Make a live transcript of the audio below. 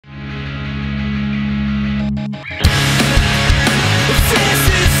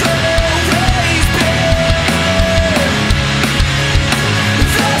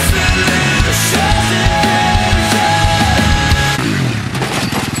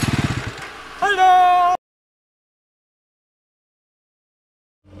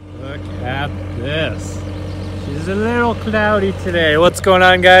cloudy today. What's going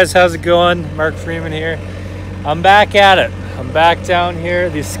on, guys? How's it going? Mark Freeman here. I'm back at it. I'm back down here.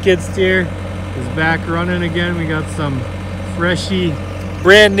 The skid steer is back running again. We got some freshy,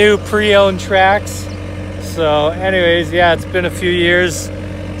 brand new pre-owned tracks. So anyways, yeah, it's been a few years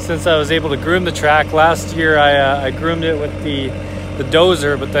since I was able to groom the track. Last year I groomed it with the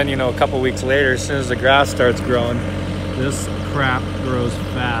dozer, but then, you know, a couple weeks later, as soon as the grass starts growing, this crap grows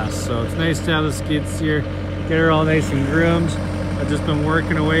fast. So it's nice to have the skid steer, get her all nice and groomed. I've just been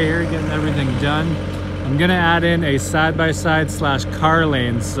working away here, getting everything done. I'm gonna add in a side-by-side slash car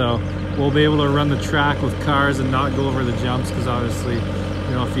lane, so we'll be able to run the track with cars and not go over the jumps, because obviously,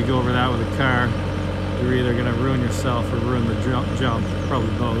 you know, if you go over that with a car, you're either gonna ruin yourself or ruin the jump,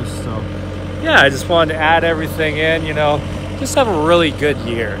 probably both. So yeah, I just wanted to add everything in, you know, just have a really good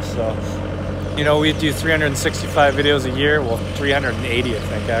year. So, you know, we do 365 videos a year, well 380 I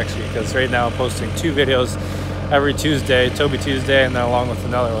think actually, because right now I'm posting 2 videos every Tuesday, Toby Tuesday, and then along with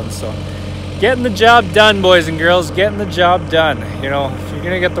another one. So getting the job done, boys and girls, getting the job done. You know, if you're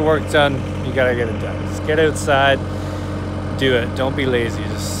gonna get the work done, you gotta get it done. Just get outside, do it, don't be lazy,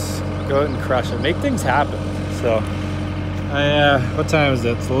 just go out and crush it, make things happen. So what time is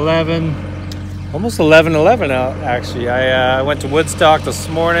it? It's 11, almost 11:11 out actually. I went to Woodstock this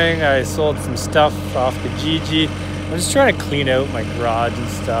morning. I sold some stuff off the Gigi. I'm just trying to clean out my garage and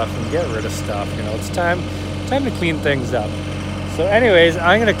stuff and get rid of stuff. You know, it's time to clean things up. So anyways,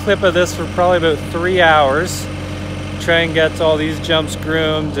 I'm gonna clip of this for probably about 3 hours, try and get all these jumps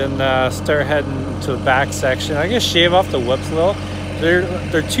groomed and start heading to the back section. I guess shave off the whips a little.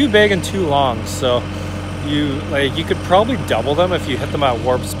 They're too big and too long, so you could probably double them if you hit them at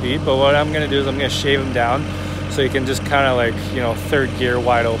warp speed, but what I'm gonna do is I'm gonna shave them down so you can just kind of, like, you know, third gear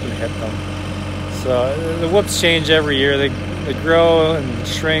wide open hit them. So the whips change every year. They grow and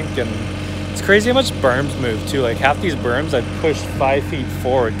shrink, and it's crazy how much berms move too. Like half these berms I pushed 5 feet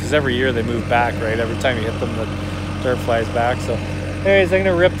forward because every year they move back, right? Every time you hit them, the dirt flies back. So anyways, I'm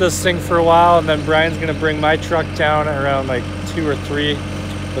gonna rip this thing for a while, and then Brian's gonna bring my truck down around like 2 or 3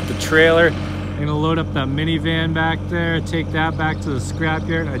 with the trailer. I'm gonna load up that minivan back there, take that back to the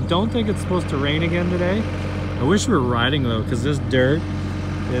scrapyard. I don't think it's supposed to rain again today. I wish we were riding though, because this dirt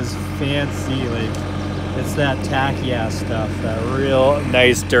is fancy. Like, it's that tacky ass stuff, that real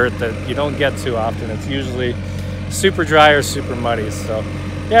nice dirt that you don't get too often. It's usually super dry or super muddy. So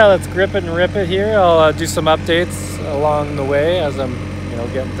yeah, let's grip it and rip it here. I'll do some updates along the way as I'm, you know,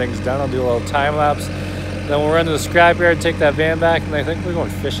 getting things done. I'll do a little time lapse. Then we'll run to the scrapyard, take that van back, and I think we're going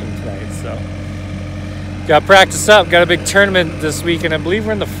fishing tonight. So got to practice up. Got a big tournament this week, and I believe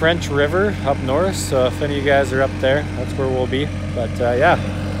we're in the French River up north. So if any of you guys are up there, that's where we'll be. But yeah,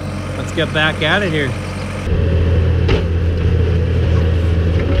 let's get back at it here.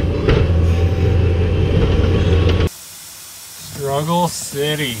 Struggle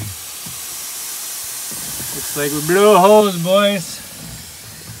City. Looks like we blew a hose, boys.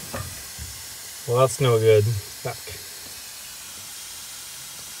 Well, that's no good. Fuck.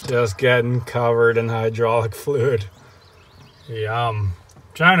 Just getting covered in hydraulic fluid. Yum.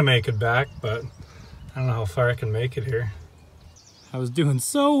 Trying to make it back, but I don't know how far I can make it here. I was doing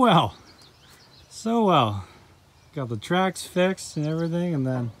so well. So well. Got the tracks fixed and everything, and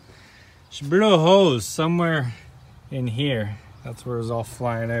then she blew a hose somewhere in here. That's where it was all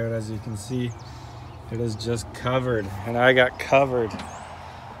flying out. As you can see, it is just covered, and I got covered.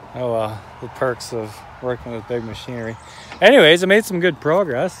 Oh well, the perks of working with big machinery. Anyways, I made some good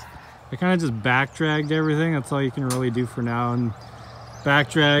progress. I kind of just back dragged everything. That's all you can really do for now, and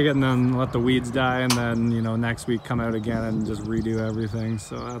back drag it and then let the weeds die, and then, you know, next week come out again and just redo everything.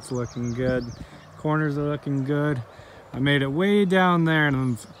 So that's looking good. Corners are looking good. I made it way down there, and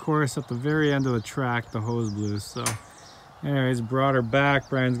then of course at the very end of the track the hose blew. So anyways, brought her back.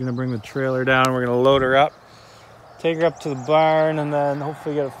 Brian's gonna bring the trailer down. We're gonna load her up, take her up to the barn, and then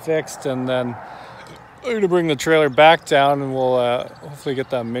hopefully get it fixed, and then we're gonna bring the trailer back down, and we'll hopefully get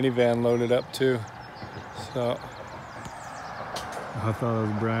that minivan loaded up too. So I thought it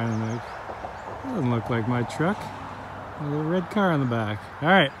was Brian. Like, that doesn't look like my truck. There's a red car on the back. All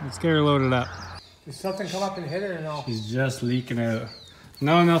right, let's get her loaded up. Did something come up and hit it or no? She's just leaking out.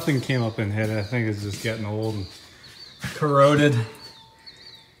 No, nothing came up and hit it. I think it's just getting old and corroded.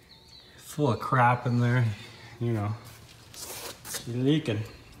 Full of crap in there, you know. She's leaking.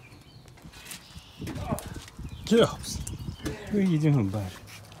 Jobs. What are you doing, bud?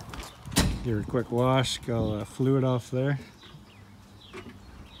 Give her a quick wash, got all that fluid off there.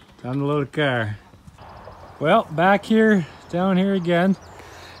 Time to load a car. Well, back here, down here again.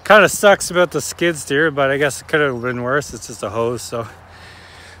 Kind of sucks about the skid steer, but I guess it could have been worse. It's just a hose, so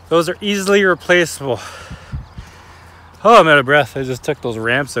those are easily replaceable. Oh, I'm out of breath. I just took those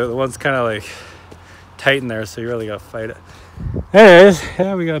ramps out. The one's kind of like tight in there, so you really gotta fight it. Anyways,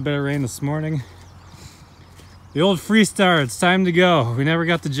 yeah, we got a bit of rain this morning. The old Freestar, it's time to go. We never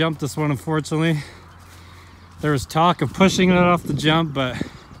got to jump this one, unfortunately. There was talk of pushing it off the jump, but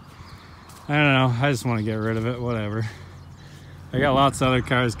I don't know. I just want to get rid of it, whatever. I got lots of other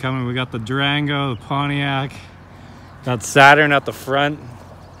cars coming. We got the Durango, the Pontiac, got Saturn at the front.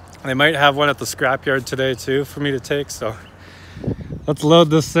 They might have one at the scrapyard today too for me to take, so let's load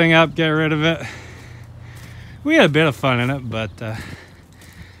this thing up, get rid of it. We had a bit of fun in it, but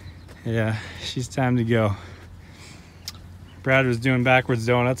yeah, she's time to go. Brad was doing backwards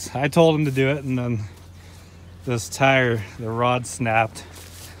donuts. I told him to do it, and then this tire, the rod snapped.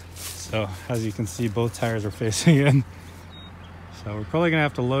 So as you can see, both tires are facing in. So we're probably gonna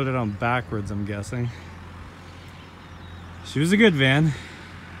have to load it on backwards, I'm guessing. She was a good van.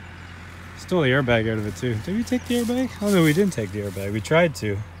 Stole the airbag out of it too. Did we take the airbag? Oh no, we didn't take the airbag. We tried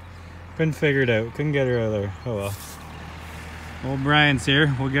to. Couldn't figure it out. Couldn't get her out of there. Oh well. Old Brian's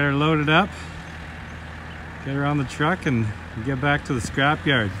here. We'll get her loaded up. Get her on the truck and get back to the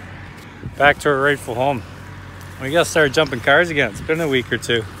scrapyard. Back to her rightful home. We gotta start jumping cars again. It's been a week or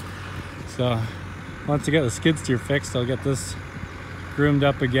two. So once I get the skid steer fixed, I'll get this groomed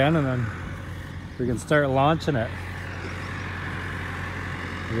up again, and then we can start launching it.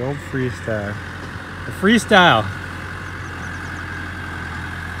 The old Freestar. The Freestyle.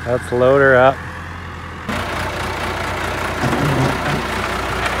 Let's load her up.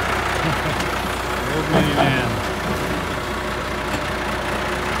 Old minivan.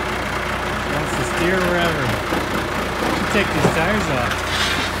 Wants to steer wherever. Should take these tires off.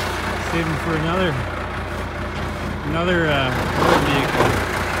 Save them for another vehicle.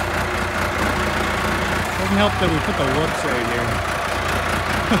 Doesn't help that we put the whoops right here.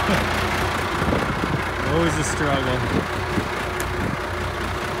 Always a struggle.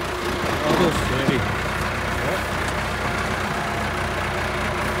 Oh, steady.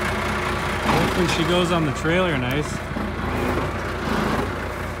 Hopefully she goes on the trailer nice.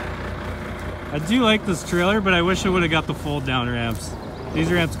 I do like this trailer, but I wish I would have got the fold down ramps.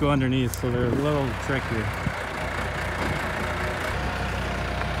 These ramps go underneath, so they're a little trickier.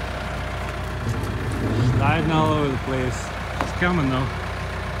 Diving all over the place. It's coming though.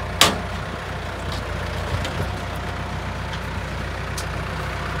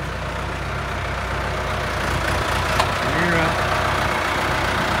 Bring her up.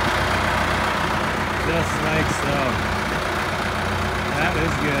 Just like so. That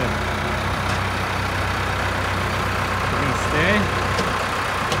is good. We're gonna stay.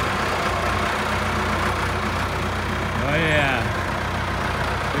 Oh yeah.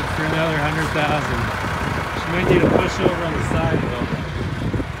 Good for another 100,000. Might need a push over on the side though.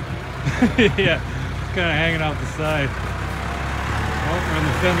 Yeah, it's kind of hanging off the side. Oh, we're on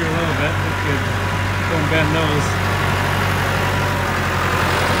the fender a little bit. That's good. Don't bend those.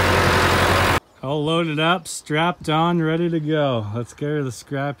 All loaded up, strapped on, ready to go. Let's get her to the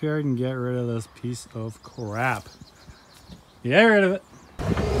scrapyard and get rid of this piece of crap. Get rid of it.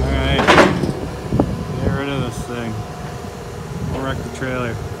 Alright. Get rid of this thing. We'll wreck the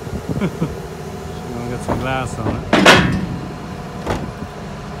trailer. Get some glass on it.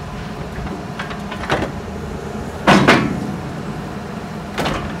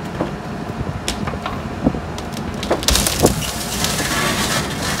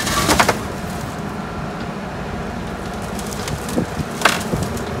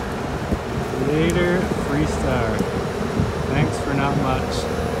 Later, Freestar. Thanks for not much.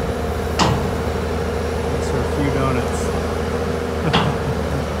 Thanks for a few donuts.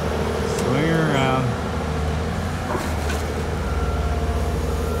 Swing her around.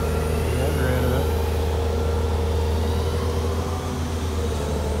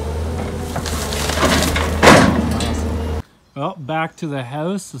 Well, back to the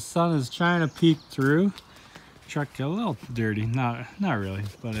house. The sun is trying to peek through. Truck got a little dirty, not really,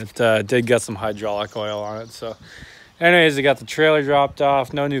 but it did get some hydraulic oil on it. So anyways, I got the trailer dropped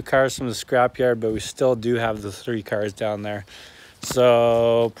off. No new cars from the scrapyard, but we still do have the 3 cars down there.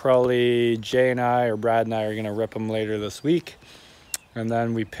 So probably Jay and I, or Brad and I, are gonna rip them later this week, and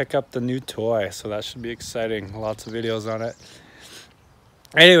then we pick up the new toy. So that should be exciting. Lots of videos on it.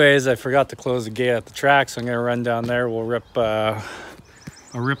 Anyways, I forgot to close the gate at the track, so I'm gonna run down there. We'll rip I'll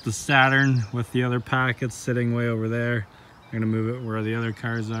rip the Saturn with the other packets sitting way over there. I'm gonna move it where the other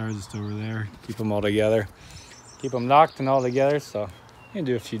cars are, just over there. Keep them all together. Keep them locked and all together. So I'm gonna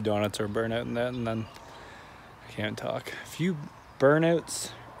do a few donuts or burnout in that, and then I can't talk. A few burnouts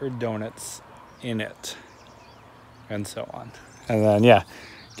or donuts in it, and so on. And then yeah,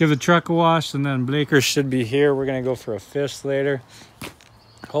 give the truck a wash, and then Blaker should be here. We're gonna go for a fish later.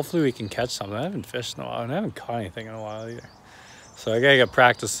 Hopefully we can catch something. I haven't fished in a while, and I haven't caught anything in a while either. So I gotta get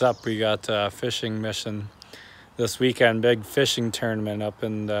practice up. We got a fishing mission this weekend, big fishing tournament up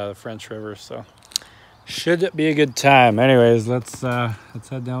in the French River. So should be a good time. Anyways, let's head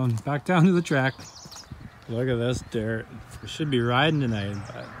back down to the track. Look at this dirt. We should be riding tonight,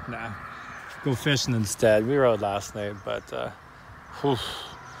 but nah. Go fishing instead. We rode last night, but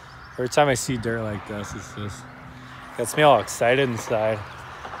every time I see dirt like this, it just gets me all excited inside.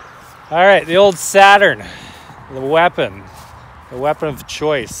 All right, the old Saturn, the weapon of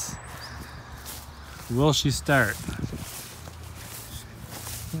choice. Will she start?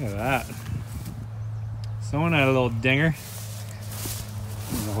 Look at that. Someone had a little dinger.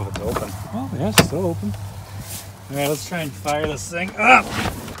 I don't know if it's open. Oh, yeah, it's still open. All right, let's try and fire this thing up.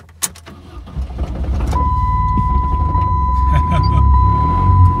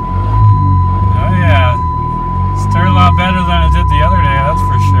 Oh yeah, started a lot better than it did the other day, that's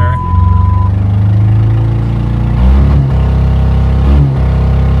for sure.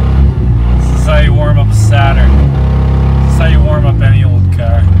 This is how you warm up a Saturn. This is how you warm up any old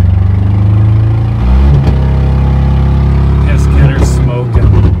car. Just get her smoking.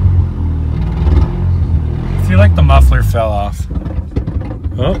 I feel like the muffler fell off.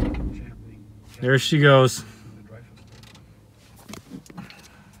 Oh, there she goes.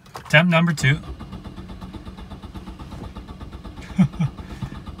 Attempt number 2.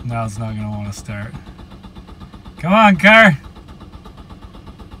 Now it's not gonna want to start. Come on, car.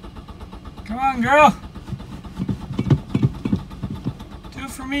 Come on, girl. Do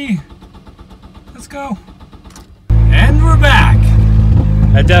it for me. Let's go. And we're back.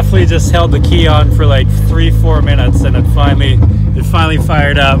 I definitely just held the key on for like 3-4 minutes, and it finally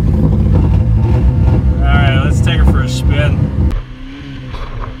fired up. All right, let's take her for a spin.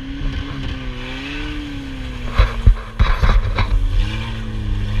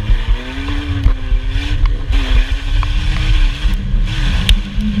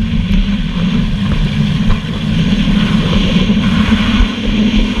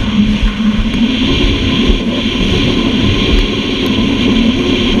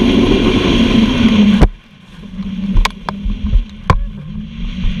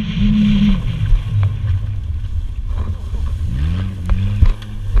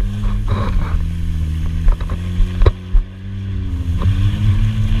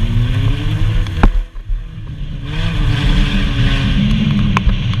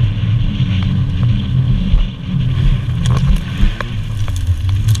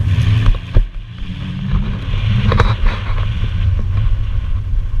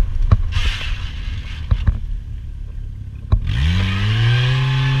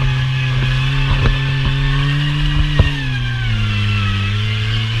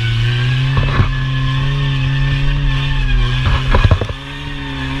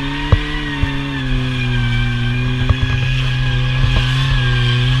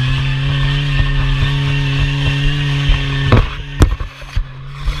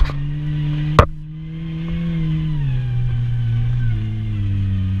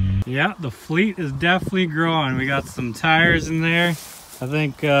 Yeah, the fleet is definitely growing. We got some tires in there. I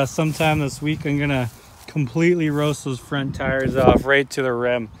think sometime this week I'm gonna completely roast those front tires off right to the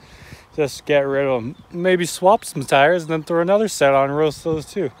rim. Just get rid of them. Maybe swap some tires and then throw another set on and roast those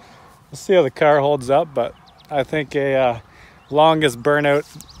too. We'll see how the car holds up, but I think a longest burnout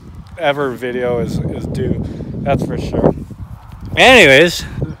ever video is due. That's for sure. Anyways,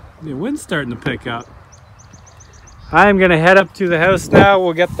 the wind's starting to pick up. I'm gonna head up to the house now.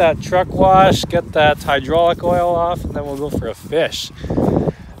 We'll get that truck wash, get that hydraulic oil off, and then we'll go for a fish.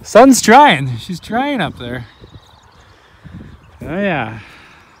 Sun's trying. She's trying up there. Oh yeah.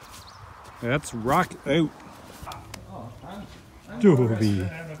 That's rock out. Dobie.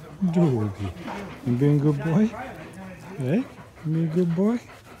 Dobie. You being a good boy? Hey? You being a good boy?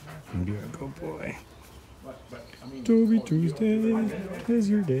 You being a good boy. Dobie Tuesday is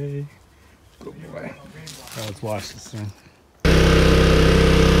your day. Good boy. Right, let's wash this thing.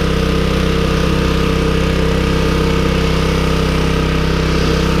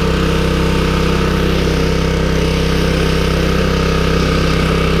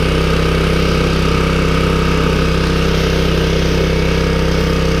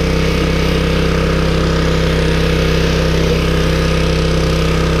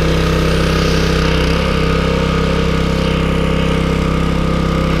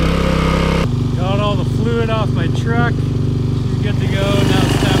 Off my truck.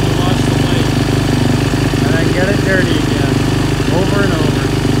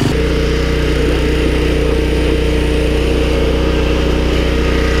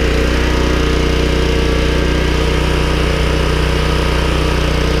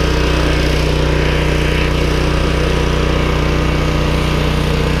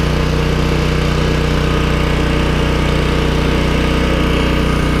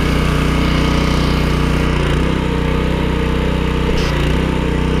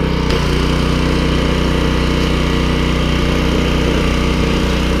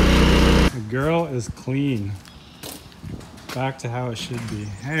 is clean. Back to how it should be.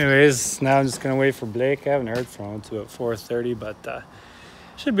 Anyways, now I'm just gonna wait for Blake. I haven't heard from him till about 4:30, but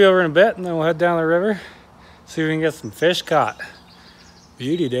should be over in a bit, and then we'll head down the river, see if we can get some fish caught.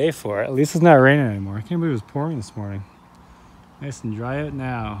 Beauty day for it. At least it's not raining anymore. I can't believe it was pouring this morning. Nice and dry out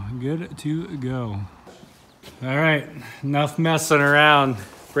now. Good to go. All right, enough messing around,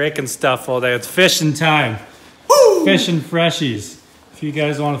 breaking stuff all day. It's fishing time. Woo! Fishing freshies. If you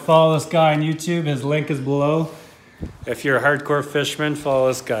guys want to follow this guy on YouTube, his link is below. If you're a hardcore fisherman, follow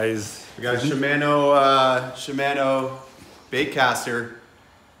this guy. We got a Shimano bait caster,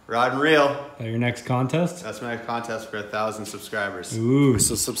 rod and reel. Is that your next contest? That's my contest for 1,000 subscribers. Ooh,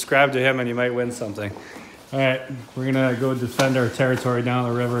 so subscribe to him and you might win something. All right, we're gonna go defend our territory down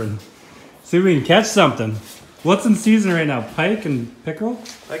the river and see if we can catch something. What's in season right now? Pike and pickerel?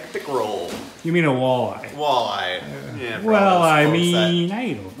 Like pickerel. You mean a walleye? Walleye. Yeah. Well, I mean,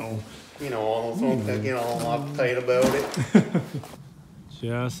 I don't know. You know, almost all uptight about it.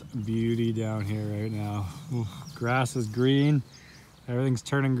 Just beauty down here right now. Ooh, grass is green. Everything's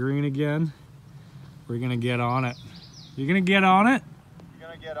turning green again. We're gonna get on it. You gonna get on it? You're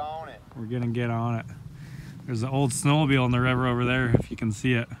gonna get on it. We're gonna get on it. There's an old snowmobile in the river over there, if you can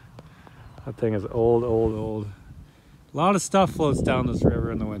see it. That thing is old, old, old. A lot of stuff floats down this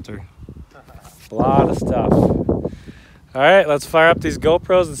river in the winter. A lot of stuff. All right, let's fire up these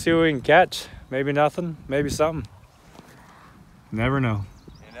GoPros and see what we can catch. Maybe nothing, maybe something. Never know.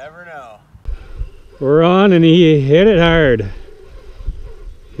 You never know. We're on and he hit it hard.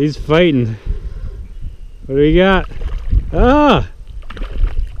 He's fighting. What do we got? Ah!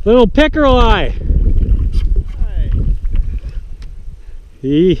 Little pickerel eye.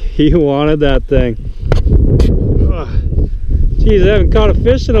 He wanted that thing. Geez, I haven't caught a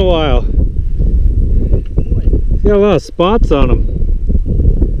fish in a while. He's got a lot of spots on him.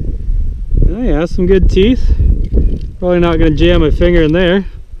 Oh yeah, some good teeth. Probably not gonna jam my finger in there.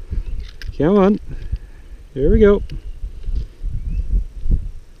 Come on. Here we go.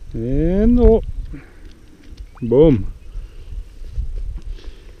 And oh. Boom.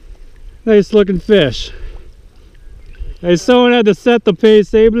 Nice looking fish. Hey, someone had to set the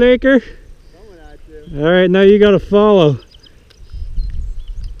pace, eh, Blaker? Someone had to. All right, now you got to follow. Something's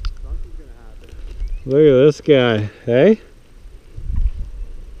gonna happen. Look at this guy, hey?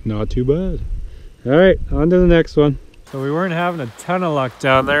 Not too bad. All right, on to the next one. So we weren't having a ton of luck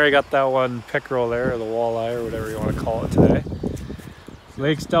down there. I got that one pickerel there, or the walleye, or whatever you want to call it today.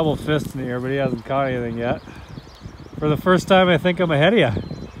 Blake's double fisting here, but he hasn't caught anything yet. For the first time, I think I'm ahead of you.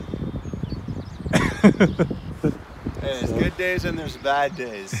 Hey, there's good days and there's bad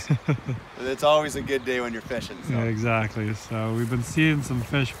days. But it's always a good day when you're fishing. So. Yeah, exactly. So we've been seeing some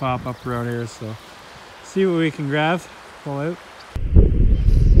fish pop up around here, so see what we can grab, pull out.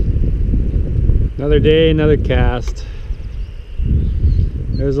 Another day, another cast.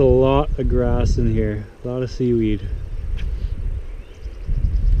 There's a lot of grass in here, a lot of seaweed.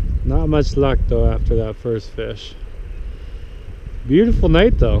 Not much luck though after that first fish. Beautiful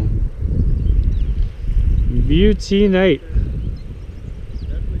night though. Beauty night.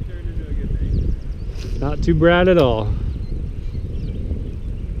 Definitely turned into a good night. Not too bad at all.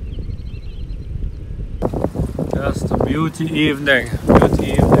 Just a beauty evening.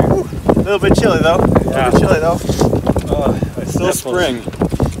 Beauty evening. Ooh, a little bit chilly though. Yeah. A little bit chilly though. Still spring.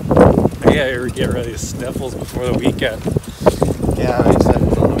 Yeah, you get ready to sniffles before the weekend. Yeah, I'm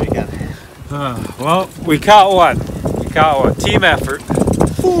excited on the weekend. Well, we caught one. We caught one. Team effort.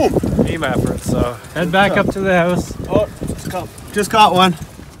 Boom! Team effort. So head back up to the house. Oh, just caught one.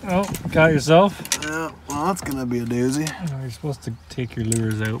 Oh, caught yourself? Yeah, well, that's gonna be a doozy. Oh, you're supposed to take your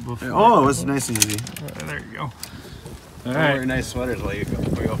lures out before. Oh, it was nice and easy. There you go. All Wear right, nice sweaters while you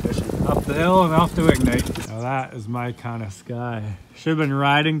go fishing. up the hill and off to Ignite. Now that is my kind of sky. Should have been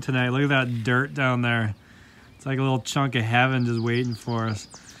riding tonight. Look at that dirt down there. It's like a little chunk of heaven just waiting for us.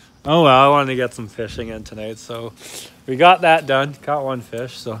 Oh well, I wanted to get some fishing in tonight, so we got that done. Caught one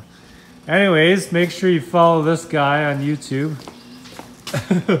fish. So anyways, make sure you follow this guy on YouTube.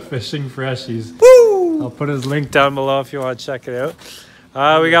 Fishing Freshies. Woo! I'll put his link down below if you want to check it out.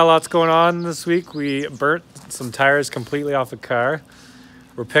 We got lots going on this week. We burnt some tires completely off a car.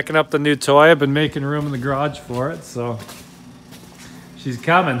 We're picking up the new toy. I've been making room in the garage for it, so she's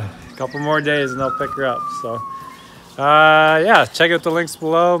coming. A couple more days and I'll pick her up. So yeah, check out the links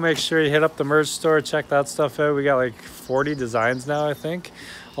below. Make sure you hit up the merch store, check that stuff out. We got like 40 designs now, I think.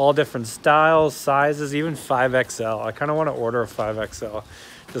 All different styles, sizes, even 5XL. I kind of want to order a 5XL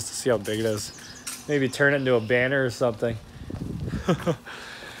just to see how big it is. Maybe turn it into a banner or something. All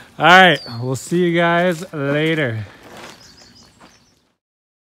right, we'll see you guys later.